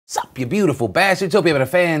Sup, you beautiful bastards. Hope you're having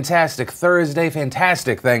a fantastic Thursday,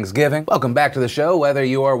 fantastic Thanksgiving. Welcome back to the show, whether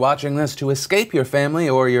you are watching this to escape your family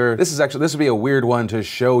or this would be a weird one to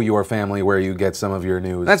show your family where you get some of your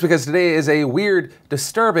news. That's because today is a weird,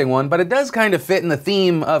 disturbing one, but it does kind of fit in the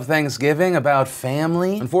theme of Thanksgiving about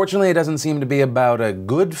family. Unfortunately, it doesn't seem to be about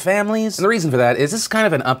good families. And the reason for that is this is kind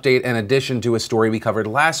of an update and addition to a story we covered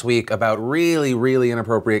last week about really, really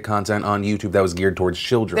inappropriate content on YouTube that was geared towards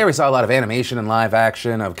children. There we saw a lot of animation and live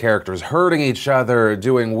action of characters hurting each other,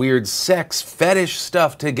 doing weird sex fetish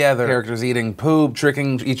stuff together, characters eating poop,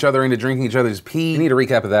 tricking each other into drinking each other's pee. You need a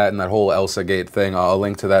recap of that and that whole Elsa Gate thing. I'll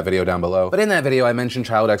link to that video down below. But in that video, I mentioned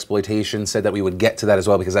child exploitation, said that we would get to that as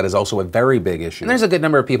well because that is also a very big issue. And there's a good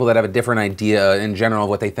number of people that have a different idea in general of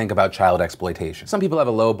what they think about child exploitation. Some people have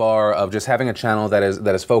a low bar of just having a channel that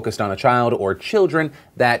is focused on a child or children.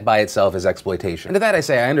 That by itself is exploitation. And to that I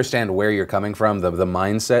say, I understand where you're coming from, the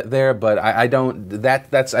mindset there, but I don't,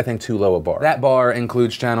 that's I think too low a bar. That bar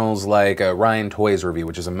includes channels like Ryan Toys Review,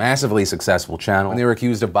 which is a massively successful channel. When they were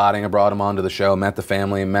accused of botting, I brought him onto the show, met the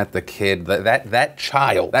family, met the kid. That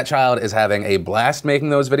child is having a blast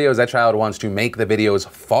making those videos. That child wants to make the videos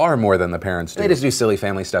far more than the parents do. They just do silly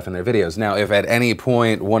family stuff in their videos. Now, if at any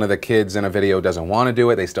point one of the kids in a video doesn't want to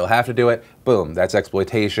do it, they still have to do it, boom, that's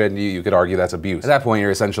exploitation. You could argue that's abuse. At that point,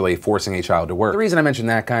 you're essentially forcing a child to work. The reason I mention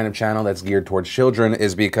that kind of channel that's geared towards children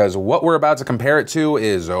is because what we're about to compare it to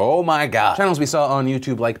is, oh my God, channels we saw on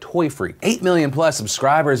YouTube like Toy Freak. 8 million plus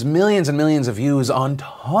subscribers, millions and millions of views on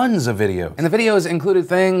tons of videos. And the videos included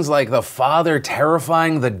things like the father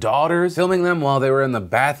terrifying the daughters, filming them while they were in the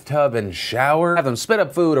bathtub and shower, have them spit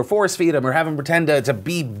up food or force feed them or have them pretend to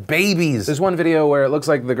be babies. There's one video where it looks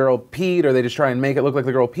like the girl peed, or they just try and make it look like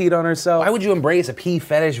the girl peed on herself. Why would you embrace a pee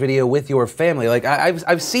fetish video with your family? Like,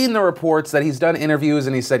 I've seen the reports that he's done interviews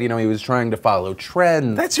and he said, you know, he was trying to follow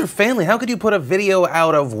trends. That's your family. How could you put a video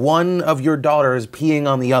out of one of your daughters peeing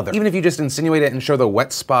on the other? Even if you just insinuate it and show the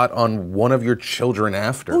wet spot on one of your children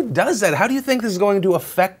after. Who does that? How do you think this is going to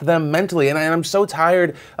affect them mentally? And I'm so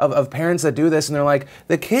tired of parents that do this and they're like,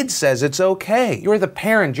 the kid says it's okay. You're the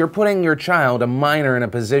parent. You're putting your child, a minor, in a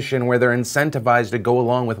position where they're incentivized to go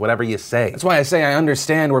along with whatever you say. That's why I say I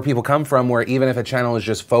understand where people come from, where even if a channel is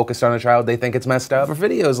just focused on a child, they think it's messed up. For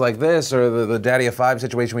videos like this or the Daddy of 5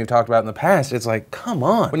 situation we've talked about in the past, it's like, come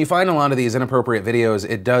on. When you find a lot of these inappropriate videos,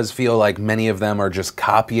 it does feel like many of them are just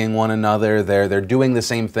copying one another. They're doing the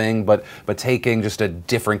same thing, but taking just a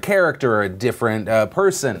different character or a different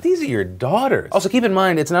person. But these are your daughters. Also, keep in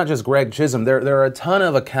mind, it's not just Greg Chisholm. There are a ton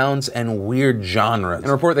of accounts and weird genres. In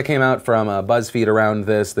a report that came out from BuzzFeed around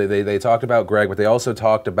this, they talked about Greg, but they also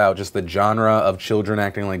talked about just the genre of children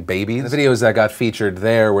acting like babies. The videos that got featured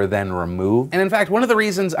there were then removed. And in fact, one of the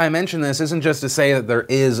reasons I mention this isn't just to say that there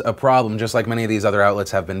is a problem, just like many of these other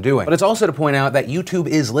outlets have been doing, but it's also to point out that YouTube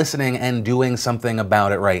is listening and doing something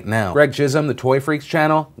about it right now. Greg Chisholm, the Toy Freaks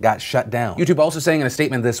channel, got shut down. YouTube also saying in a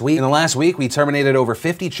statement this week, in the last week, we terminated over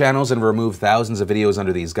 50 channels and removed thousands of videos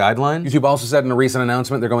under these guidelines. YouTube also said in a recent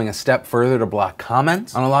announcement they're going a step further to block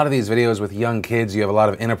comments. On a lot of these videos with young kids, you have a lot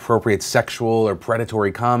of inappropriate sexual or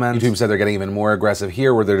predatory comments. YouTube said they're getting even more aggressive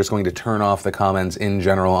here, where they're just going to turn off the comments in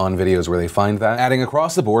general on videos where they find that. Adding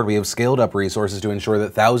across the board, we have scaled up resources to ensure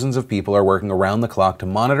that thousands of people are working around the clock to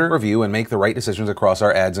monitor, review, and make the right decisions across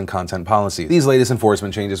our ads and content policies. These latest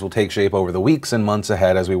enforcement changes will take shape over the weeks and months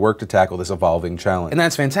ahead as we work to tackle this evolving challenge. And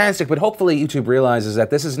that's fantastic, but hopefully YouTube realizes that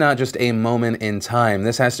this is not just a moment in time.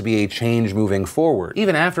 This has to be a change moving forward.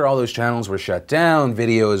 Even after all those channels were shut down,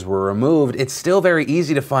 videos were removed, it's still very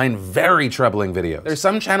easy to find very troubling videos. There's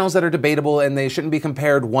some channels that are debatable and they shouldn't be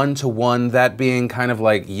compared one-to-one, that being kind of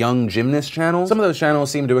like young gymnast channels. Some of those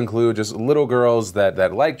channels seem to include just little girls that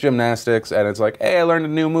like gymnastics, and it's like, hey, I learned a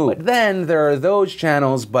new move. But then there are those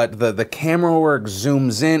channels, but the camera work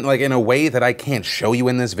zooms in like in a way that I can't show you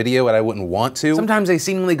in this video and I wouldn't want to. Sometimes they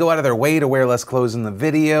seemingly go out of their way to wear less clothes in the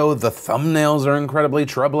video. The thumbnails are incredibly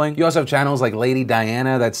troubling. You also have channels like Lady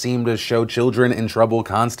Diana that seem to show children in trouble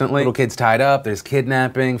constantly. Little kids tied up, there's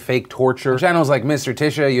kidnapping, fake torture. Channels like Mr.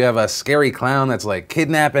 Tisha, you have a scary clown that's like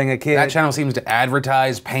kidnapping a kid. That channel seems to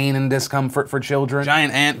advertise pain and discomfort for children.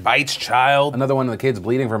 Giant ant bites child. Another one of the kids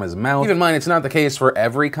bleeding from his mouth. Keep in mind, it's not the case for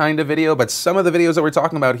every kind of video, but some of the videos that we're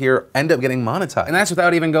talking about here end up getting monetized. And that's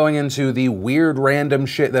without even going into the weird random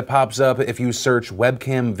shit that pops up if you search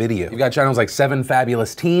webcam video. You've got channels like 7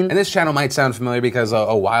 Fabulous Teen, and this channel might sound familiar because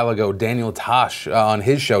a while ago, Daniel Tosh on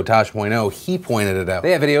his show, Tosh.o, he pointed it out.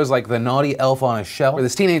 They have videos like The Naughty Elf on a Shelf, where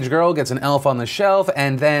this teenage girl gets an elf on the shelf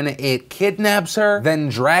and then it kidnaps her, then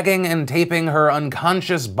drags dragging and taping her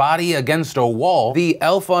unconscious body against a wall. The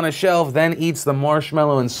elf on a shelf then eats the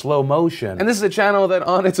marshmallow in slow motion. And this is a channel that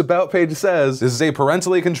on its about page says, this is a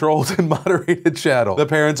parentally controlled and moderated channel. The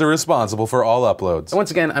parents are responsible for all uploads. And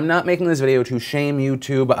once again, I'm not making this video to shame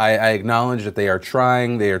YouTube. I acknowledge that they are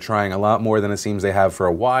trying a lot more than it seems they have for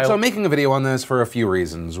a while. So I'm making a video on this for a few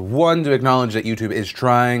reasons. One, to acknowledge that YouTube is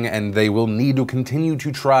trying and they will need to continue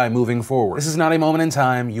to try moving forward. This is not a moment in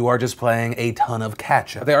time, you are just playing a ton of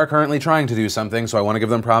catch-up. They are currently trying to do something, so I want to give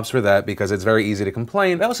them props for that because it's very easy to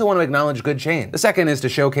complain. I also want to acknowledge good change. The second is to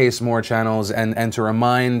showcase more channels and to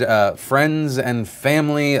remind friends and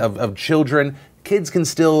family of children, kids can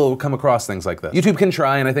still come across things like this. YouTube can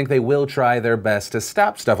try, and I think they will try their best to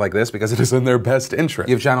stop stuff like this because it is in their best interest.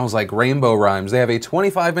 You have channels like Rainbow Rhymes. They have a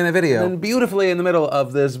 25-minute video, and beautifully in the middle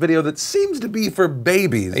of this video that seems to be for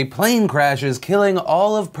babies, a plane crashes, killing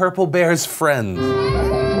all of Purple Bear's friends.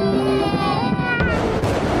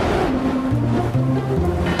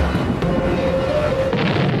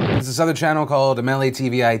 This other channel called Ameli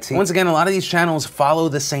TVIT. Once again, a lot of these channels follow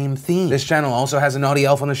the same theme. This channel also has a Naughty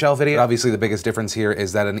Elf on the Shelf video. Obviously, the biggest difference here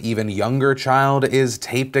is that an even younger child is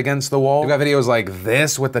taped against the wall. We've got videos like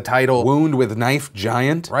this with the title Wound with Knife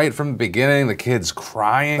Giant. Right from the beginning, the kid's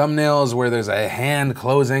crying. Thumbnails where there's a hand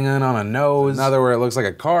closing in on a nose. Another where it looks like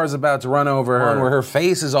a car's about to run over her. One where her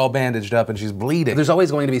face is all bandaged up and she's bleeding. There's always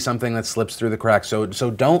going to be something that slips through the cracks, so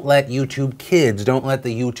don't let YouTube Kids, don't let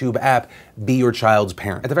the YouTube app be your child's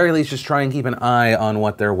parent. At the very least, just try and keep an eye on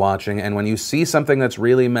what they're watching, and when you see something that's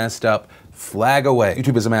really messed up, flag away.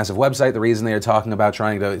 YouTube is a massive website. The reason they are talking about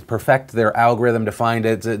trying to perfect their algorithm to find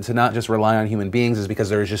it, to not just rely on human beings, is because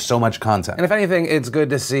there is just so much content. And if anything, it's good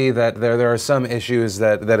to see that there are some issues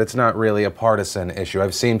that it's not really a partisan issue.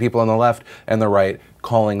 I've seen people on the left and the right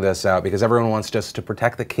calling this out because everyone wants just to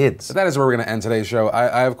protect the kids. But that is where we're gonna end today's show.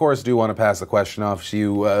 I of course do want to pass the question off to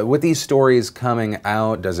you. With these stories coming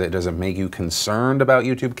out, does it make you concerned about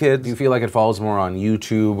YouTube Kids? Do you feel like it falls more on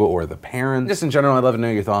YouTube or the parents? Just in general, I'd love to know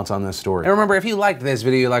your thoughts on this story. And remember, if you liked this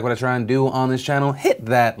video, you like what I try and do on this channel, hit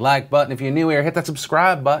that like button. If you're new here, hit that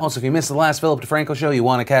subscribe button. Also, if you missed the last Philip DeFranco show, you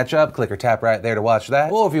want to catch up, click or tap right there to watch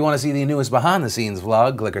that. Or if you want to see the newest behind the scenes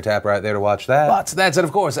vlog, click or tap right there to watch that. But that said,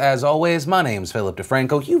 of course, as always, my name's Philip DeFranco.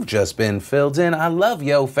 You've just been filled in. I love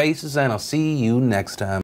yo faces, and I'll see you next time.